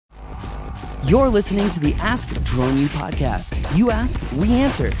You're listening to the Ask Drone U podcast. You ask, we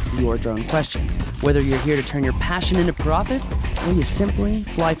answer your drone questions. Whether you're here to turn your passion into profit or you simply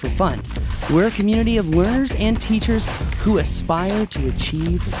fly for fun, we're a community of learners and teachers who aspire to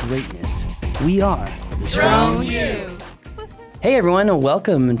achieve greatness. We are Drone U. Hey everyone, and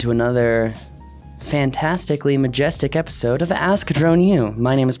welcome to another fantastically majestic episode of Ask Drone U.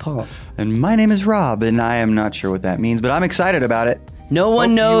 My name is Paul. And my name is Rob, and I am not sure what that means, but I'm excited about it. No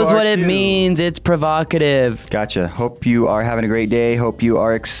one knows what it means. It's provocative. Gotcha. Hope you are having a great day. Hope you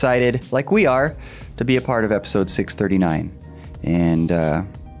are excited, like we are, to be a part of episode 639. And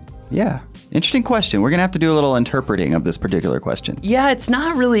yeah, interesting question. We're going to have to do a little interpreting of this particular question. Yeah, it's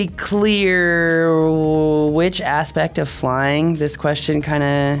not really clear which aspect of flying this question kind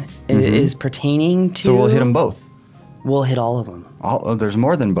of is pertaining to. So we'll hit them both. We'll hit all of them. There's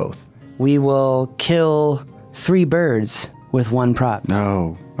more than both. We will kill 3 birds with 1 prop.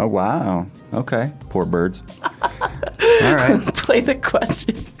 No. Oh, wow. Okay. Poor birds. All right. Play the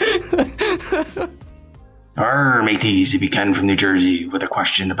question. Arr, mateys, if you can, from New Jersey, with a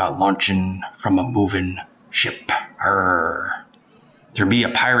question about launching from a moving ship. Arr. There be a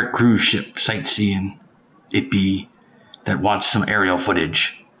pirate cruise ship sightseeing. It be that wants some aerial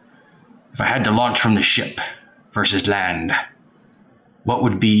footage. If I had to launch from the ship versus land, what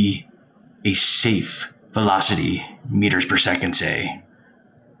would be a safe velocity, meters per second, say,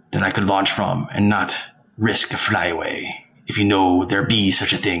 that I could launch from and not risk a flyaway? If you know there be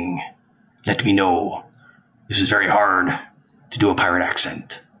such a thing, let me know. This is very hard to do a pirate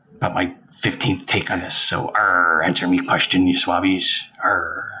accent. About my 15th take on this, so answer me question, you swabbies.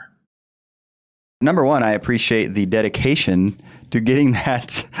 Number one, I appreciate the dedication to getting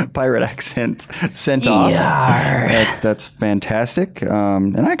that pirate accent sent off. That's fantastic.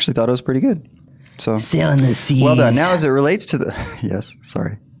 And I actually thought it was pretty good. So Sailing the seas. Well done. Now, as it relates to the... Yes,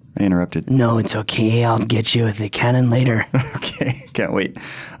 sorry. I interrupted. No, it's okay. I'll get you with the cannon later. Okay, can't wait.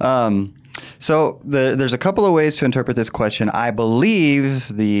 So there's a couple of ways to interpret this question. I believe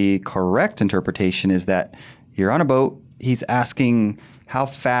the correct interpretation is that you're on a boat. He's asking how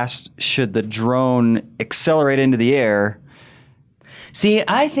fast should the drone accelerate into the air. See,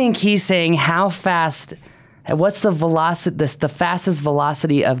 I think he's saying how fast... What's the velocity? The fastest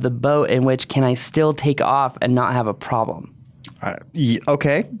velocity of the boat in which can I still take off and not have a problem?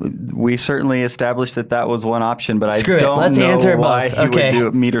 Okay, we certainly established that was one option, but Screw I it. don't Let's know answer why both. he Okay. would do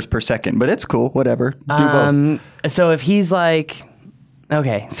it meters per second. But it's cool. Whatever. Do both. So if he's like...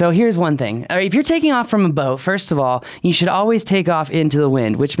 Okay, so here's one thing. All right, if you're taking off from a boat, first of all, you should always take off into the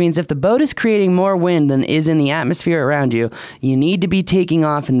wind, which means if the boat is creating more wind than is in the atmosphere around you, you need to be taking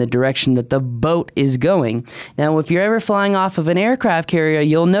off in the direction that the boat is going. Now, if you're ever flying off of an aircraft carrier,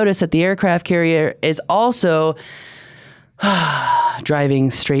 you'll notice that the aircraft carrier is also driving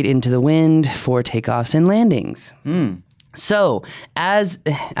straight into the wind for takeoffs and landings. So,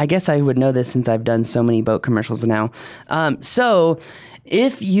 I guess I would know this since I've done so many boat commercials now. So,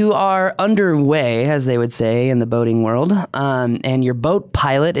 if you are underway, as they would say in the boating world, and your boat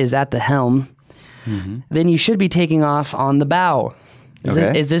pilot is at the helm, then you should be taking off on the bow.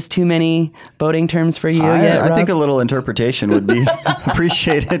 Is this too many boating terms for you yet, Rob? I think a little interpretation would be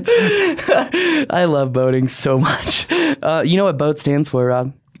appreciated. I love boating so much. You know what BOAT stands for,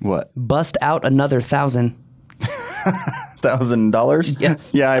 Rob? What? Bust out another 1,000. $1,000?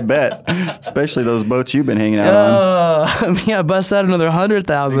 Yes. Yeah, I bet. Especially those boats you've been hanging out on. Yeah, bust out another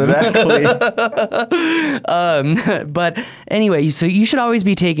 100,000. Exactly. But anyway, so you should always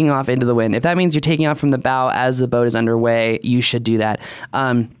be taking off into the wind. If that means you're taking off from the bow as the boat is underway, you should do that.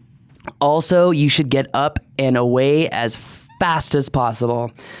 Also, you should get up and away as fast as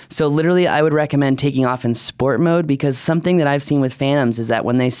possible. So literally, I would recommend taking off in sport mode, because something that I've seen with Phantoms is that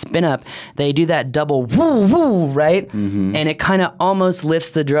when they spin up, they do that double woo woo, right? And it kind of almost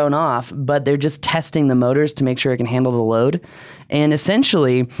lifts the drone off, but they're just testing the motors to make sure it can handle the load. And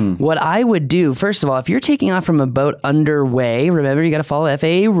essentially, what I would do, first of all, if you're taking off from a boat underway, remember, you got to follow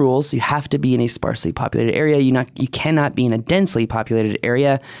FAA rules. You have to be in a sparsely populated area. You cannot be in a densely populated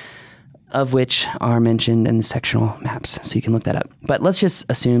area, of which are mentioned in the sectional maps, so you can look that up. But let's just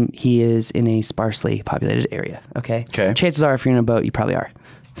assume he is in a sparsely populated area, okay? Okay. Chances are, if you're in a boat, you probably are.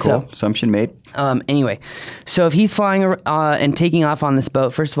 Cool. So, Assumption made. anyway, so if he's flying and taking off on this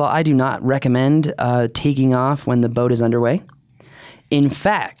boat, first of all, I do not recommend taking off when the boat is underway. In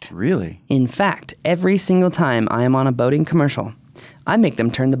fact, every single time I am on a boating commercial, I make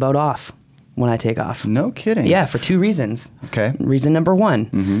them turn the boat off when I take off. No kidding. Yeah, for 2 reasons. Okay. Reason number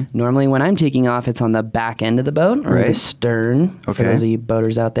 1, normally when I'm taking off, it's on the back end of the boat or the stern, for those of you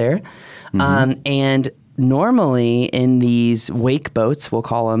boaters out there. And normally in these wake boats, we'll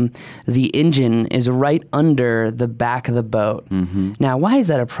call them, the engine is right under the back of the boat. Now, why is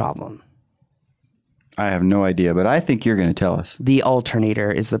that a problem? I have no idea, but I think you're going to tell us. The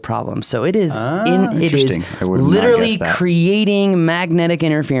alternator is the problem. So it is interesting. I would have not literally guessed that. creating magnetic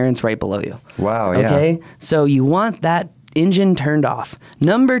interference right below you. Wow, yeah. Okay? So you want that engine turned off.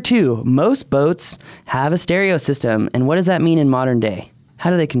 Number 2, most boats have a stereo system. And what does that mean in modern day? How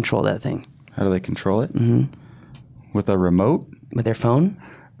do they control that thing? How do they control it? With a remote? With their phone?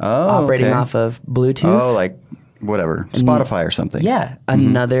 Oh, Operating okay. off of Bluetooth? Oh, like whatever, Spotify or something. Yeah,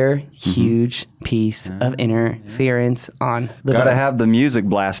 another huge piece of interference on the Gotta boat. have the music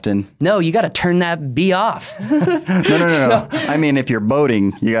blasting. No, you got to turn that B off. No. I mean, if you're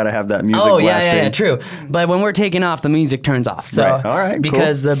boating, you gotta have that music Oh, blasting. yeah, true. But when we're taking off, the music turns off. So, Right. All right, cool.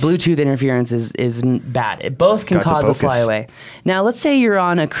 because the Bluetooth interference is bad. It both can Got to cause a focus. flyaway. Now, let's say you're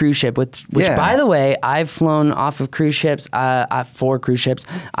on a cruise ship, which Yeah. by the way, I've flown off of cruise ships. I have 4 cruise ships.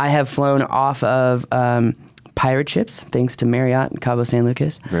 I have flown off of pirate ships, thanks to Marriott and Cabo San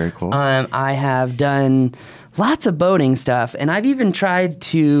Lucas. Very cool. I have done lots of boating stuff, and I've even tried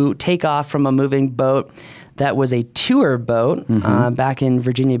to take off from a moving boat that was a tour boat back in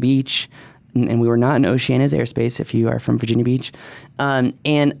Virginia Beach, and we were not in Oceana's airspace if you are from Virginia Beach.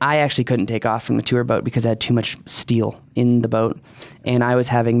 And I actually couldn't take off from the tour boat because I had too much steel in the boat, and I was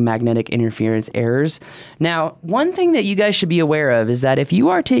having magnetic interference errors. Now, one thing that you guys should be aware of is that if you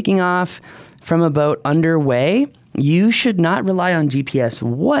are taking off from a boat underway, you should not rely on GPS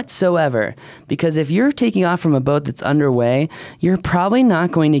whatsoever, because if you're taking off from a boat that's underway, you're probably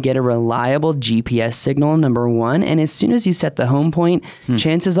not going to get a reliable GPS signal, number 1. And as soon as you set the home point,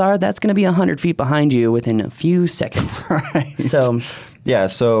 chances are that's going to be 100 feet behind you within a few seconds. Right. So Yeah,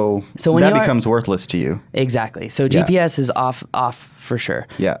 so when that you are- becomes worthless to you. exactly. So GPS is off for sure.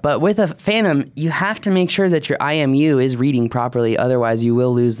 Yeah. But with a Phantom, you have to make sure that your IMU is reading properly, otherwise you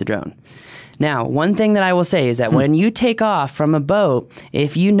will lose the drone. Now, one thing that I will say is that when you take off from a boat,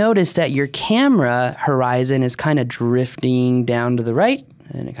 if you notice that your camera horizon is kind of drifting down to the right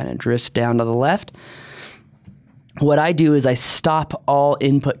and it kind of drifts down to the left, what I do is I stop all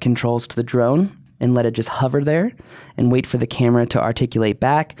input controls to the drone and let it just hover there and wait for the camera to articulate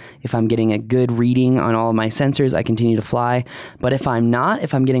back. If I'm getting a good reading on all of my sensors, I continue to fly. But if I'm not,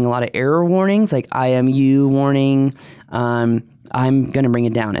 if I'm getting a lot of error warnings, like IMU warning, I'm going to bring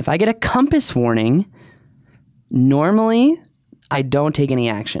it down. If I get a compass warning, normally I don't take any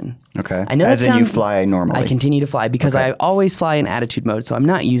action. Okay. I know As that in you sounds- fly normally. I continue to fly because Okay. I always fly in attitude mode, so I'm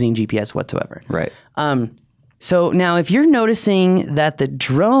not using GPS whatsoever. Right. So now if you're noticing that the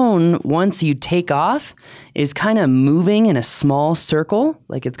drone, once you take off, is kind of moving in a small circle,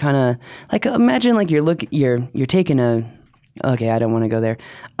 like it's kind of like, imagine like you're taking a, okay, I don't want to go there.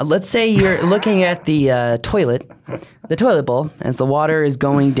 Let's say you're looking at the toilet bowl as the water is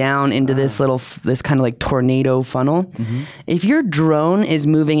going down into this kind of like tornado funnel. If your drone is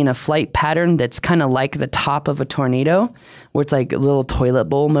moving in a flight pattern that's kind of like the top of a tornado, where it's like a little toilet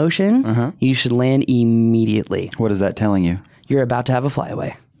bowl motion, you should land immediately. What is that telling you? You're about to have a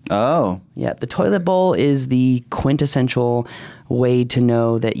flyaway. Oh, Yeah, the toilet bowl is the quintessential way to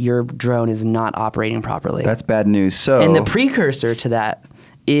know that your drone is not operating properly. that's bad news. So, And the precursor to that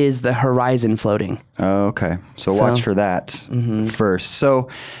is the horizon floating. oh, okay. So watch for that first. So,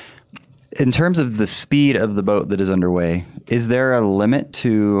 in terms of the speed of the boat that is underway, is there a limit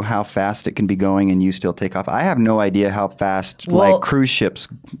to how fast it can be going and you still take off? I have no idea how fast Well- like cruise ships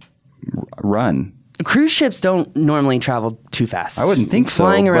run. Cruise ships don't normally travel too fast. I wouldn't think so,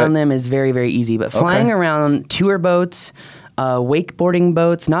 Flying around but- them is very, very easy. But flying around tour boats, wakeboarding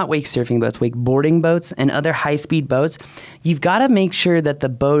boats, not wake surfing boats, wakeboarding boats, and other high-speed boats, you've got to make sure that the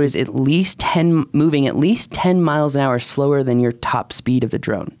boat is moving at least 10 miles an hour slower than your top speed of the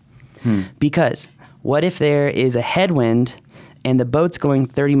drone. Because what if there is a headwind and the boat's going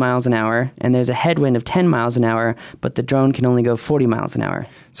 30 miles an hour and there's a headwind of 10 miles an hour, but the drone can only go 40 miles an hour?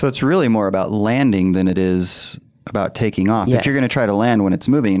 So it's really more about landing than it is about taking off. Yes. If you're going to try to land when it's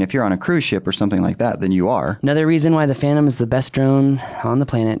moving, and if you're on a cruise ship or something like that, then you are. Another reason why the Phantom is the best drone on the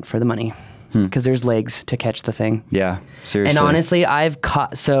planet for the money. Because there's legs to catch the thing. Yeah, seriously. And honestly, I've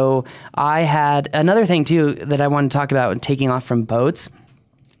caught... So I had... Another thing, too, that I want to talk about when taking off from boats.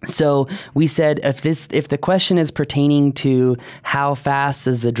 So we said if the question is pertaining to how fast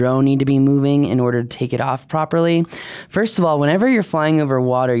does the drone need to be moving in order to take it off properly, first of all, whenever you're flying over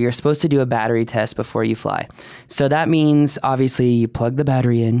water, you're supposed to do a battery test before you fly. So that means obviously you plug the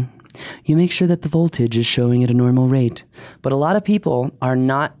battery in. You make sure that the voltage is showing at a normal rate. But a lot of people are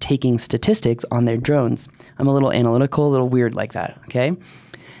not taking statistics on their drones. I'm a little analytical, a little weird like that, okay?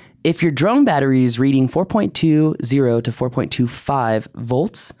 if your drone battery is reading 4.20 to 4.25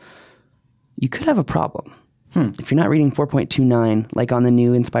 volts, you could have a problem. If you're not reading 4.29, like on the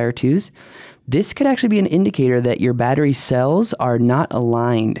new Inspire 2s, this could actually be an indicator that your battery cells are not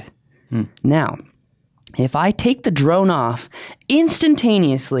aligned. Now, if I take the drone off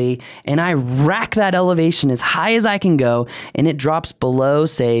instantaneously and I rack that elevation as high as I can go and it drops below,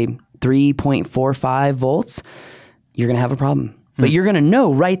 say, 3.45 volts, you're going to have a problem. But you're going to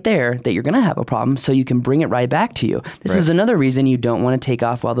know right there that you're going to have a problem, so you can bring it right back to you. This is another reason you don't want to take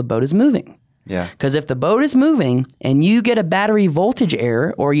off while the boat is moving. Yeah. Because if the boat is moving and you get a battery voltage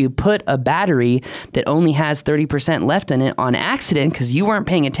error, or you put a battery that only has 30% left in it on accident because you weren't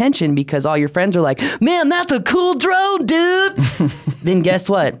paying attention because all your friends are like, man, that's a cool drone, dude. Then guess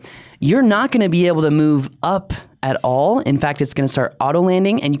what? You're not going to be able to move up at all. In fact, it's going to start auto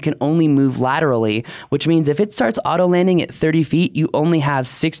landing, and you can only move laterally, which means if it starts auto landing at 30 feet, you only have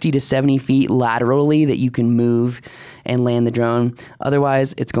 60 to 70 feet laterally that you can move and land the drone.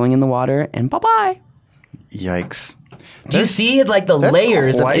 Otherwise, it's going in the water and bye-bye. Yikes. Do you see like the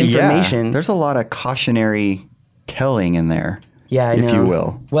layers of information? Yeah. There's a lot of cautionary telling in there. Yeah, I know. If you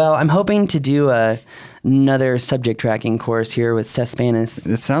will. Well, I'm hoping to do another subject tracking course here with Seth Spanis.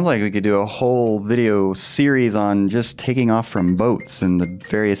 It sounds like we could do a whole video series on just taking off from boats and the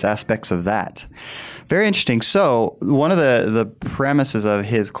various aspects of that. Very interesting. So one of the premises of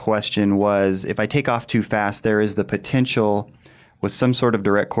his question was, if I take off too fast, there is the potential with some sort of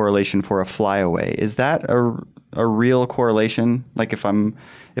direct correlation for a flyaway. Is that a real correlation? Like if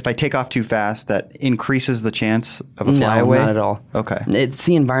I take off too fast, that increases the chance of a flyaway? No, not at all. Okay. It's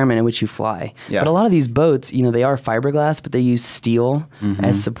the environment in which you fly. Yeah. But a lot of these boats, they are fiberglass, but they use steel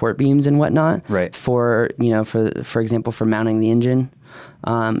as support beams and whatnot. Right. For example, for mounting the engine.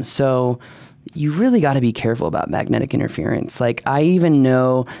 So you really got to be careful about magnetic interference. Like, I even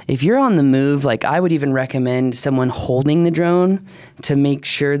know if you're on the move, like I would even recommend someone holding the drone to make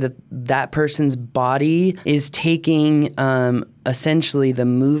sure that that person's body is taking essentially the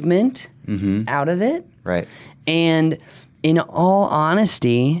movement out of it. Right. And in all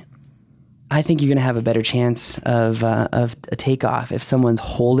honesty, I think you're going to have a better chance of a takeoff if someone's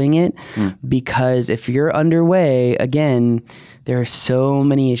holding it, because if you're underway, again, there are so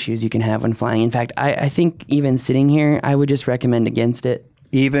many issues you can have when flying. In fact, I think even sitting here, I would just recommend against it.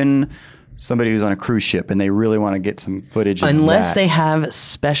 Even somebody who's on a cruise ship and they really want to get some footage of Unless that. they have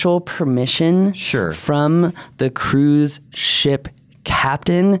special permission from the cruise ship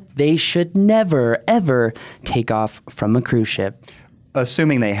captain, they should never, ever take off from a cruise ship.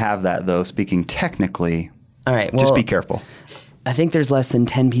 Assuming they have that, though, speaking technically, all right, well, just be careful. I think there's less than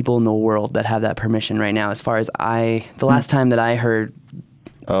 10 people in the world that have that permission right now, as far as the last time that I heard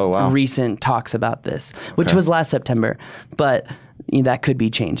recent talks about this, which was last September. But that could be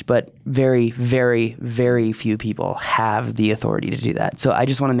changed. But very, very, very few people have the authority to do that. So I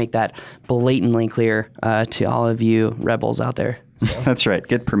just want to make that blatantly clear to all of you rebels out there. So. That's right.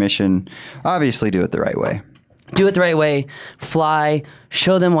 Get permission. Obviously, do it the right way. Do it the right way. Fly.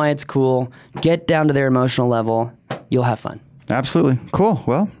 Show them why it's cool. Get down to their emotional level. You'll have fun. Absolutely. Cool.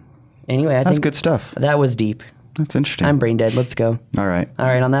 Well, anyway, I that's think good stuff. That was deep. That's interesting. I'm brain dead. Let's go. All right. All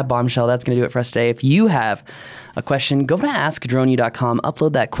right. On that bombshell, that's going to do it for us today. If you have a question, go to askdroneu.com.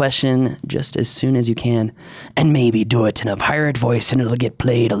 Upload that question just as soon as you can. And maybe do it in a pirate voice and it'll get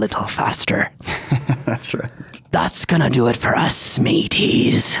played a little faster. That's right. That's going to do it for us,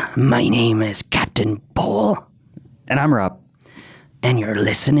 mateys. My name is Captain Bull. And I'm Rob. And you're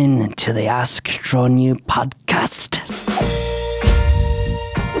listening to the Ask Drone U podcast.